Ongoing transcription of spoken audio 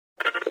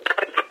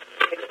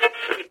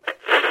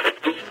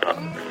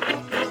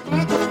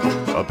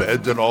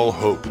Abandon all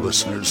hope,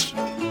 listeners.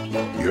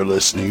 You're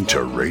listening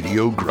to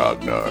Radio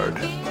Grognard,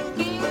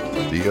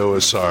 the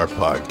OSR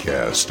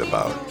podcast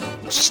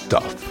about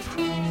stuff,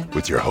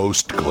 with your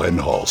host, Glenn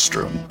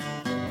Hallstrom.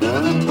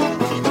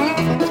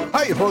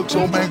 Hi, folks.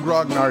 Old Man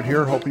Grognard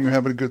here, hoping you're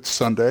having a good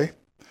Sunday.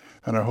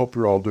 And I hope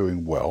you're all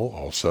doing well,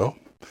 also.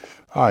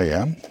 I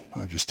am.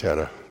 I just had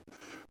a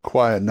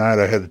quiet night.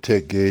 I had to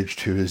take Gage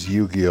to his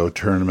Yu-Gi-Oh!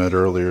 Tournament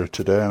earlier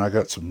today, and I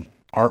got some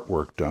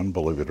artwork done,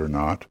 believe it or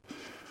not,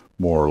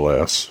 more or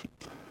less.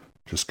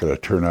 Just got to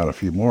turn out a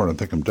few more, and I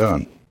think I'm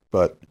done.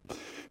 But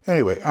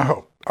anyway,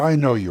 I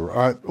know you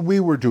were. We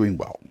were doing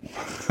well.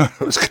 I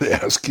was going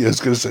to ask you. I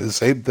was going to say the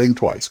same thing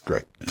twice.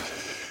 Great.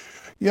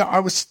 Yeah, I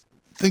was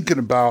thinking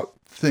about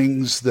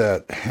things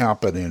that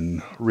happen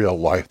in real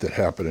life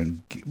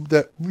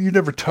that you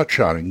never touch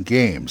on in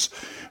games.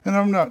 And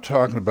I'm not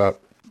talking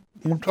about,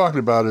 what I'm talking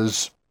about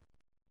is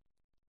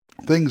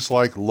things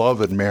like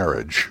love and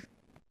marriage.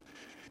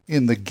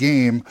 In the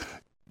game,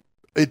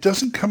 it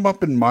doesn't come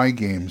up in my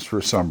games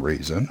for some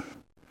reason.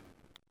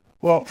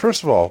 Well,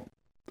 first of all,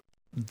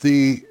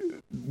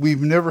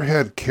 we've never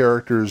had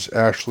characters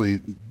actually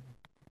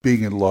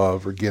being in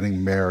love or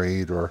getting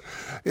married, and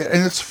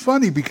it's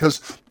funny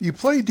because you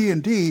play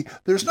D&D,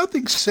 there's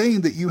nothing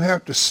saying that you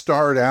have to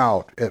start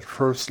out at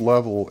first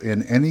level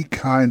in any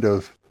kind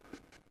of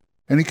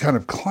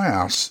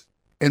class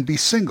and be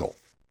single.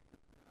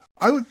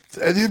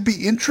 It'd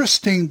be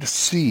interesting to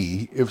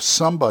see if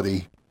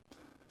somebody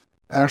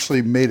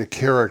actually made a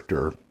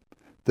character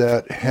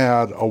that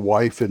had a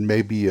wife and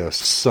maybe a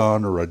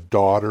son or a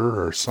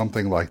daughter or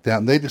something like that,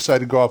 and they decide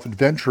to go off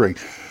adventuring.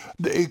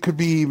 It could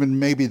be even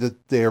maybe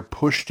that they're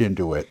pushed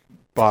into it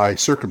by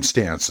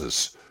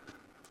circumstances,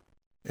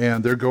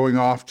 and they're going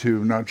off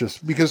to not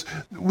just because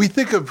we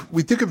think of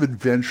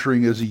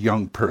adventuring as a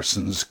young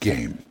person's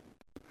game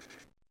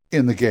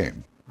in the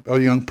game, a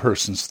young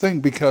person's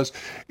thing, because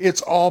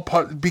it's all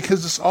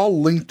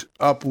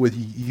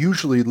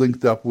usually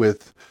linked up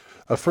with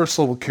a first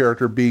level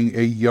character being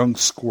a young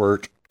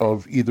squirt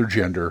of either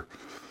gender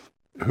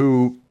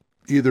who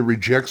either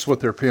rejects what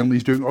their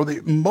family's doing, or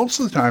most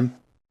of the time.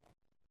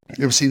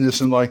 You've seen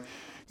this in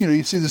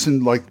you see this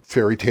in like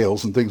fairy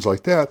tales and things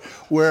like that,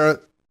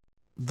 where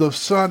the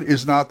son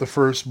is not the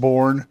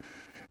firstborn,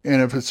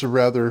 and if it's a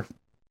rather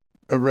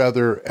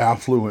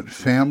affluent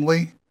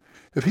family,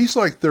 if he's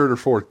like third or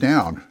fourth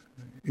down,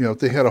 if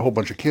they had a whole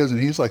bunch of kids and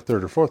he's like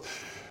third or fourth,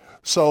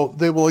 so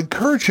they will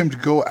encourage him to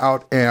go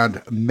out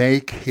and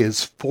make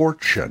his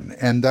fortune,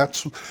 and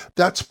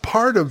that's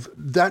part of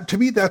that. To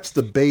me, that's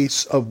the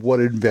base of what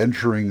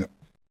adventuring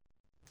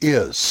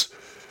is.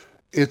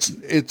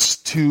 It's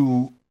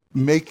to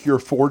make your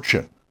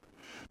fortune,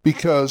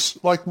 because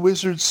like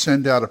wizards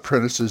send out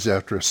apprentices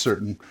after a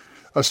certain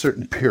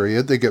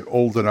period. They get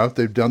old enough,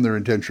 they've done their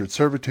indentured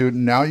servitude,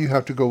 and now you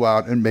have to go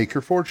out and make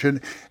your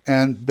fortune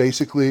and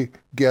basically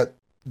get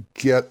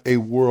a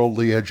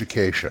worldly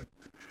education.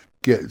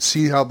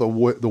 See how the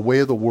way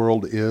of the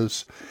world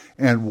is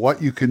and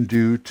what you can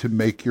do to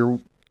make your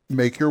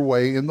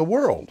way in the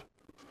world.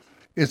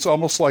 It's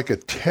almost like a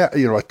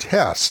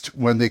test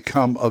when they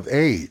come of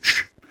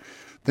age.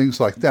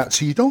 Things like that.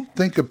 So you don't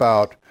think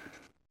about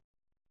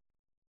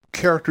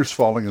characters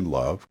falling in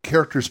love,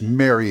 characters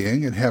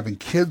marrying and having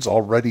kids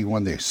already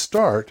when they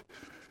start.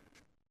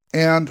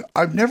 And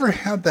I've never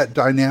had that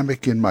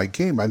dynamic in my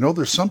game. I know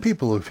there's some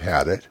people who've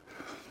had it.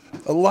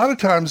 A lot of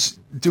times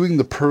doing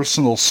the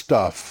personal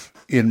stuff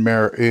in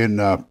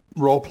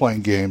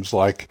role-playing games,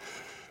 like,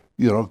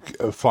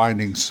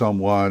 finding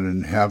someone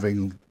and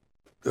having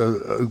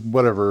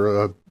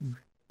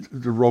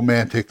the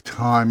romantic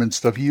time and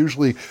stuff.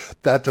 Usually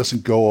that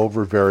doesn't go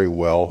over very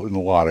well in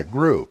a lot of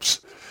groups.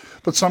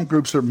 But some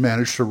groups have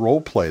managed to role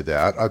play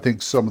that. I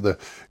think some of the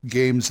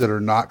games that are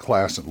not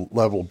class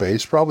level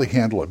based probably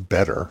handle it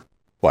better,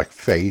 like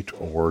Fate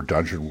or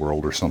Dungeon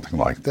World or something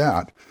like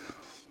that.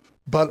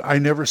 But I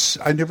never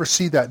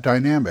see that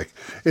dynamic.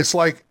 It's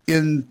like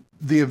in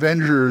the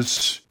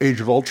Avengers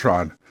Age of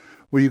Ultron,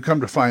 when you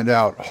come to find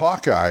out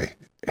Hawkeye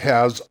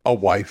has a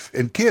wife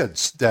and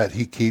kids that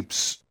he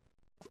keeps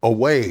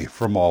away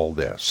from all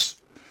this.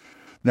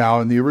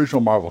 Now, in the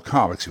original Marvel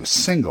Comics, he was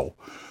single,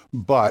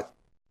 but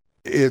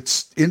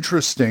it's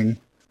interesting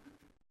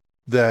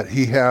that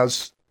he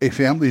has a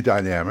family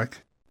dynamic,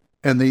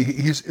 and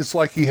it's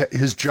like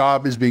his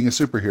job is being a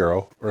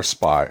superhero or a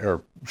spy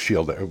or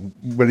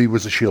when he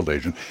was a SHIELD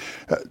agent,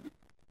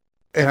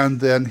 and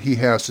then he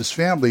has his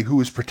family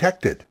who is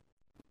protected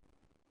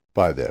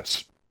by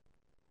this.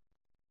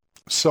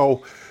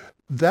 So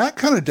that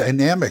kind of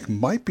dynamic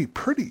might be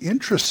pretty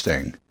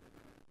interesting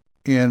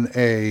in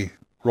a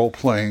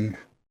role-playing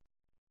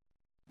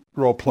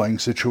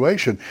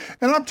situation.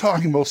 And I'm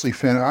talking mostly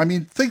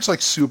things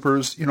like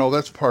supers,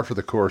 that's par for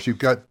the course. You've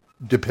got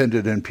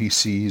dependent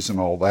NPCs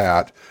and all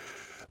that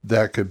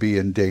could be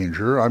in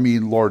danger.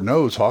 Lord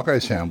knows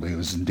Hawkeye's family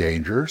was in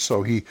danger,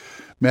 so he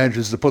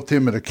manages to put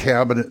them in a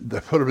cabinet,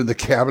 put him in the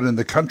cabin in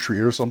the country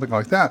or something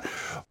like that.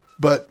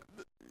 But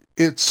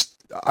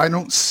I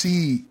don't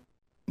see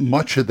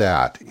much of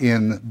that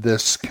in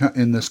this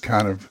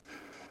kind of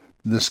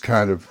this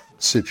kind of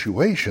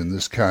situation,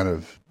 this kind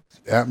of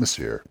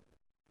atmosphere.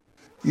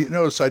 You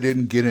notice I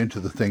didn't get into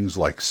the things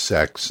like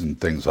sex and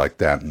things like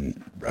that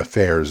and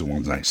affairs and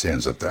one-night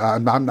stands.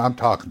 I'm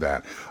talking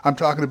that. I'm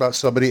talking about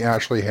somebody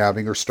actually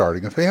having or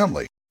starting a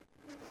family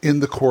in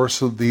the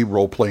course of the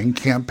role-playing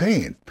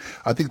campaign.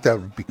 I think that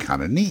would be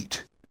kind of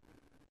neat.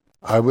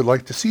 I would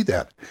like to see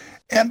that.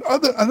 And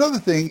another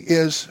thing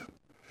is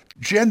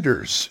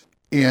genders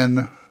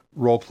in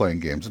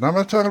role-playing games. And I'm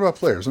not talking about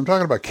players. I'm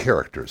talking about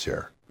characters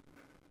here.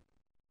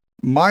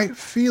 My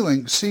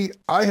feeling,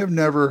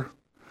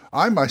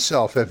 I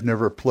myself have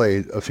never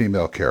played a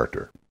female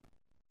character.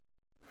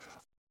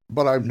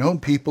 But I've known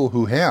people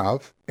who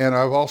have, and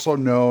I've also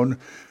known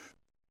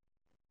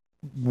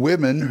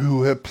women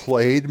who have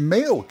played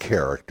male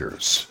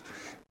characters.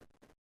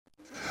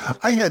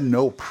 I had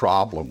no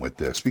problem with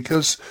this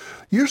because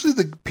usually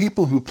the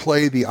people who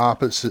play the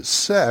opposite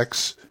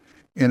sex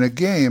in a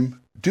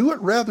game do it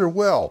rather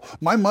well.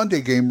 My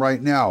Monday game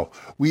right now,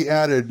 we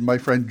added my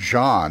friend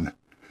John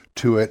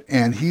to it,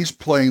 and he's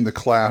playing the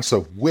class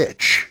of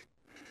witch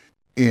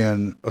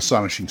in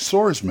Astonishing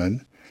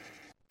Swordsman,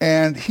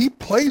 and he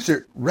plays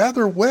it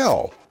rather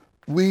well.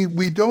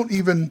 We don't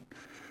even,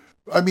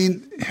 I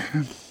mean,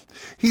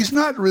 he's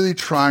not really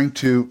trying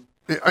to,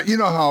 you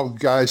know how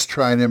guys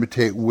try and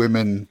imitate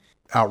women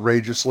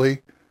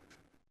outrageously?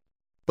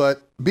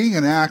 But being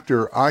an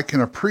actor, I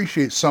can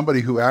appreciate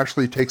somebody who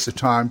actually takes the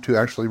time to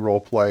actually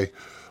role play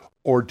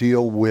or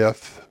deal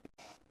with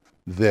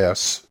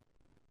this,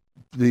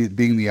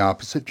 being the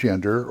opposite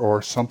gender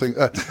or something.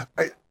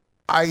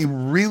 I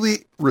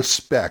really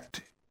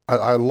respect,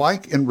 I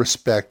like and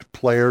respect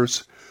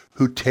players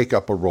who take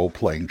up a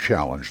role-playing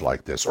challenge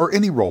like this, or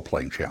any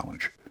role-playing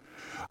challenge.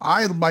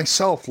 I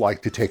myself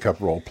like to take up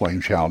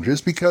role-playing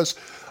challenges because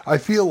I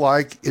feel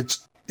like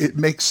it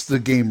makes the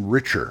game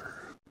richer.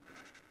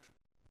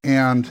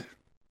 And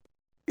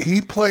he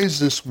plays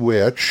this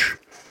witch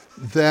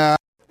that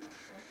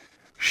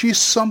she's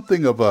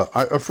something of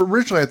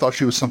originally I thought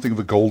she was something of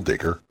a gold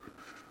digger,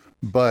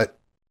 but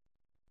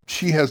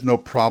she has no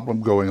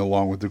problem going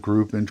along with the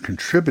group and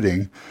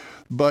contributing,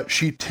 but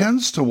she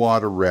tends to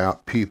want to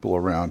wrap people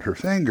around her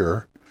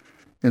finger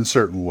in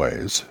certain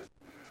ways.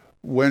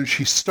 When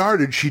she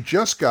started, she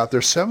just got their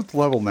 7th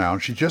level now,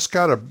 and she just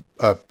got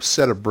a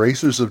set of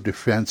bracers of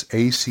defense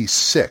AC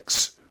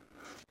 6.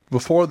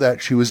 Before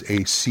that, she was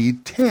AC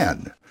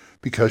 10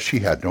 because she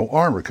had no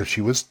armor, because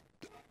she was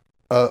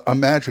a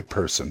magic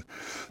person.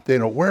 They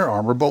don't wear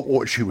armor, but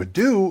what she would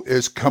do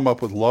is come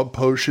up with love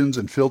potions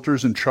and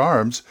filters and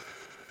charms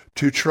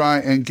to try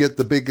and get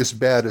the biggest,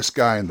 baddest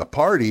guy in the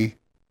party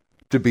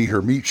to be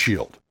her meat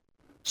shield.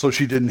 So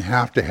she didn't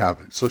have to have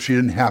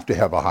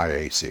a high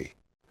AC.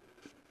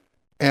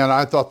 And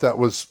I thought that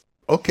was,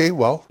 okay,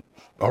 well,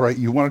 all right,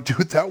 you want to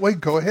do it that way?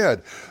 Go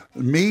ahead.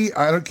 Me,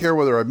 I don't care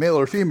whether I'm male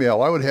or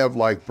female. I would have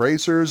like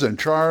bracers and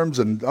charms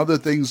and other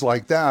things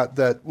like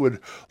that would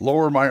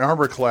lower my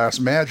armor class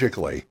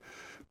magically.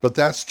 But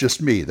that's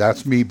just me.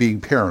 That's me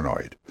being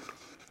paranoid.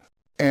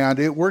 And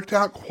it worked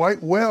out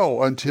quite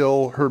well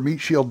until her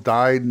meat shield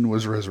died and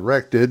was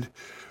resurrected,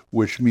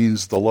 which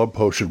means the love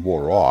potion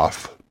wore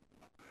off.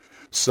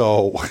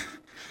 So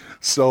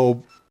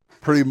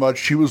pretty much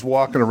she was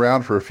walking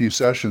around for a few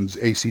sessions,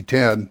 AC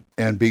 10,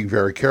 and being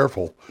very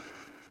careful.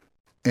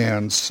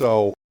 And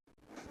so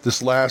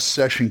this last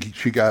session,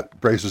 she got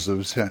bracers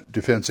of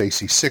defense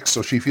AC 6,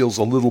 so she feels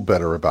a little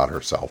better about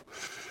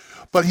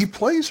herself. But he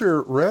plays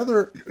her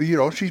rather,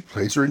 she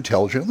plays her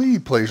intelligently, he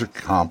plays her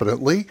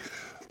competently.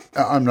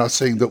 I'm not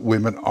saying that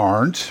women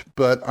aren't,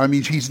 but I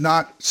mean, he's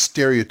not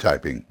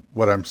stereotyping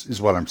what I'm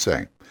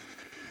saying.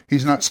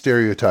 He's not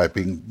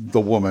stereotyping the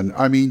woman.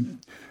 I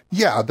mean,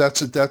 yeah,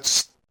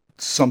 that's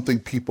something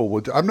people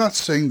would. I'm not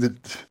saying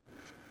that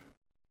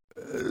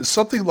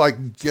something like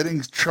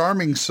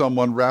charming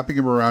someone, wrapping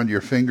him around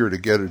your finger to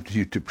get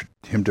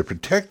him to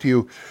protect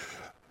you.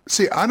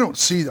 See, I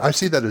see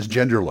that as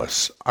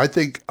genderless. I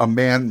think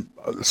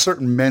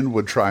certain men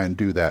would try and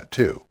do that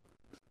too.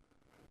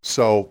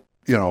 So,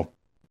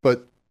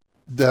 but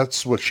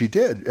that's what she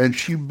did. And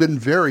she's been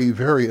very,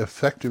 very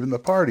effective in the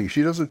party.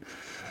 She doesn't,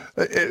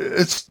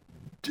 it's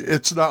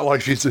not like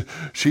she's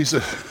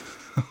a,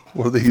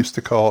 what do they used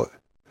to call it?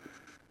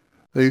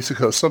 They used to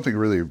call it something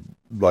really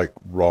like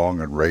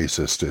wrong and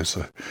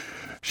racist.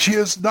 She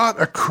is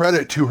not a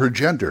credit to her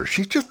gender.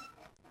 She's just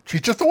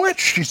a witch.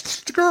 She's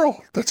just a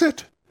girl. That's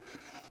it.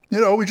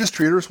 We just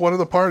treat her as one of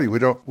the party. We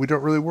don't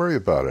really worry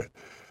about it.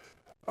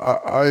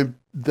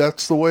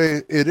 That's the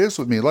way it is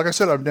with me. Like I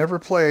said, I've never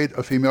played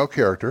a female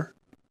character.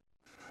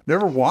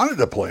 Never wanted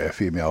to play a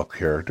female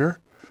character,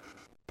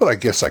 but I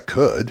guess I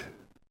could.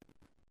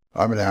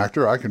 I'm an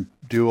actor. I can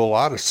do a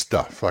lot of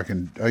stuff. I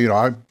can,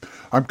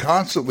 I'm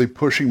constantly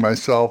pushing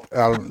myself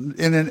out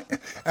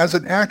as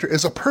an actor.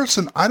 As a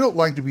person, I don't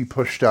like to be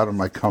pushed out of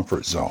my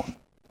comfort zone,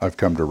 I've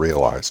come to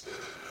realize.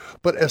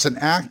 But as an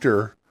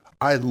actor,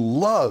 I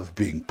love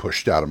being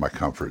pushed out of my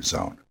comfort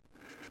zone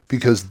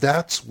because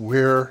that's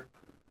where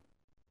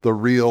the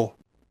real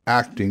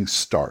acting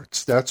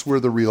starts. That's where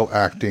the real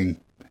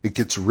acting It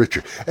gets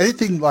richer.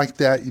 Anything like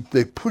that,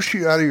 they push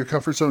you out of your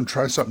comfort zone,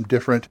 try something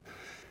different.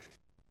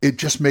 It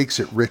just makes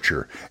it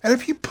richer. And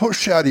if you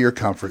push out of your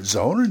comfort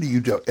zone and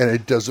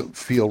it doesn't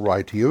feel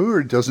right to you, or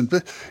it doesn't,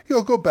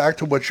 go back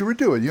to what you were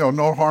doing.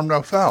 No harm,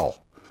 no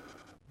foul.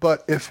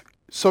 But if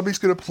somebody's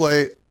going to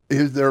play,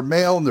 if they're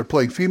male and they're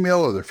playing female,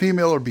 or they're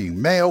female or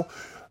being male,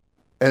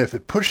 and if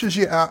it pushes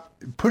you out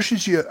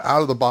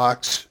of the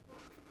box,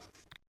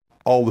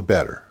 all the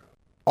better.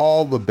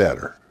 All the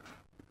better.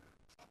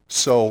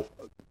 So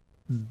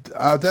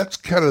that's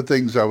kind of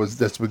things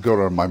that's been going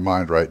on in my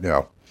mind right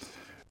now.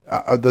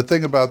 The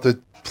thing about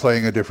the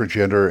playing a different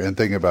gender and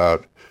thing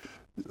about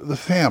the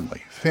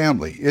family.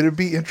 It'd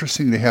be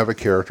interesting to have a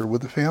character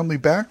with a family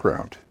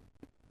background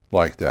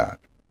like that.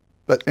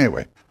 But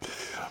anyway,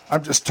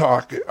 I'm just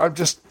talking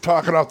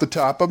off the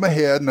top of my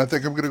head, and I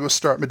think I'm going to go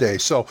start my day.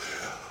 So,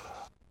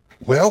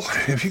 well,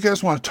 if you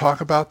guys want to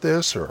talk about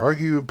this or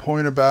argue a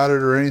point about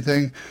it or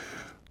anything,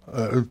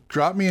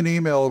 drop me an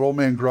email at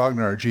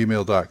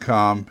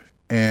oldmangrognar@gmail.com.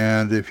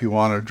 And if you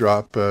want to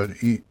drop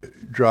me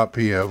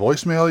a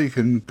voicemail, you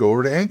can go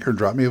over to Anchor and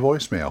drop me a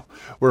voicemail.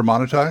 We're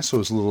monetized, so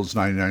as little as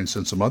 99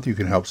 cents a month, you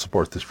can help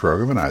support this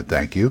program, and I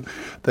thank you.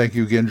 Thank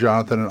you again,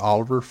 Jonathan and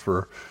Oliver,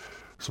 for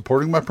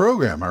supporting my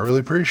program. I really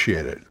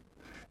appreciate it.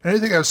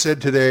 Anything I've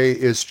said today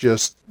is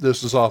just,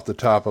 this is off the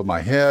top of my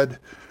head,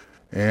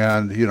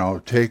 and,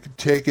 take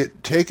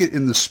it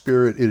in the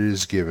spirit it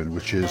is given,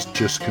 which is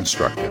just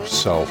constructive.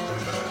 So,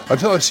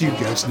 until I see you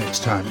guys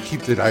next time,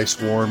 keep the dice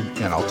warm,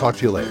 and I'll talk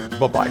to you later.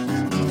 Bye-bye.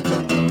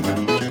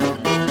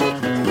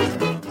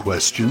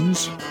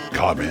 Questions?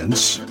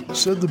 Comments?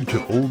 Send them to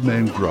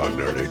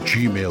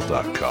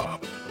oldmangrognard@gmail.com.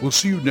 We'll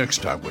see you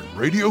next time when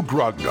Radio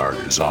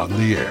Grognard is on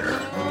the air.